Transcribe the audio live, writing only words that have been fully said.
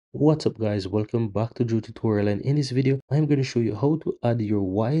What's up guys, welcome back to Drew tutorial, and in this video I'm going to show you how to add your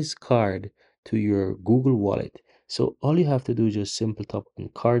Wise card to your Google Wallet. So all you have to do is just simple tap on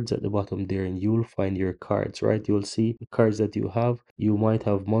cards at the bottom there and you will find your cards, right? You'll see the cards that you have. You might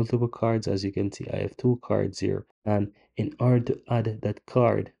have multiple cards. As you can see, I have two cards here, and in order to add that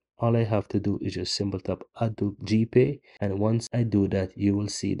card, all I have to do is just simple tap add to GPay, and once I do that you will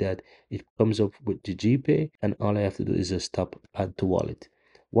see that it comes up with the GPay, and all I have to do is just tap add to wallet.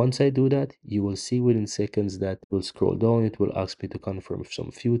 Once I do that, you will see within seconds that it will scroll down. It will ask me to confirm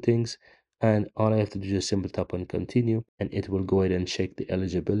some few things. And all I have to do is just simply tap on continue, and it will go ahead and check the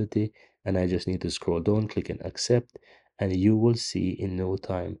eligibility. And I just need to scroll down, click and accept. And you will see in no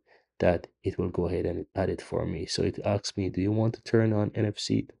time that it will go ahead and add it for me. So it asks me, do you want to turn on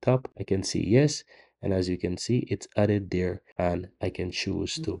NFC to top? I can see yes. And as you can see, it's added there, and I can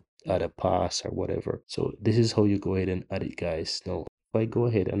choose to add a pass or whatever. So this is how you go ahead and add it, guys. Now if I go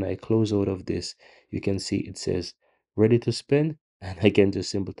ahead and I close out of this, you can see it says ready to spend, and I can just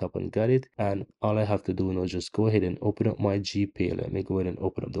simple tap on got it. And all I have to do now is just go ahead and open up my GPay. Let me go ahead and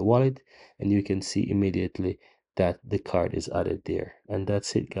open up the wallet, and you can see immediately that the card is added there. And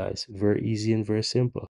that's it, guys. Very easy and very simple.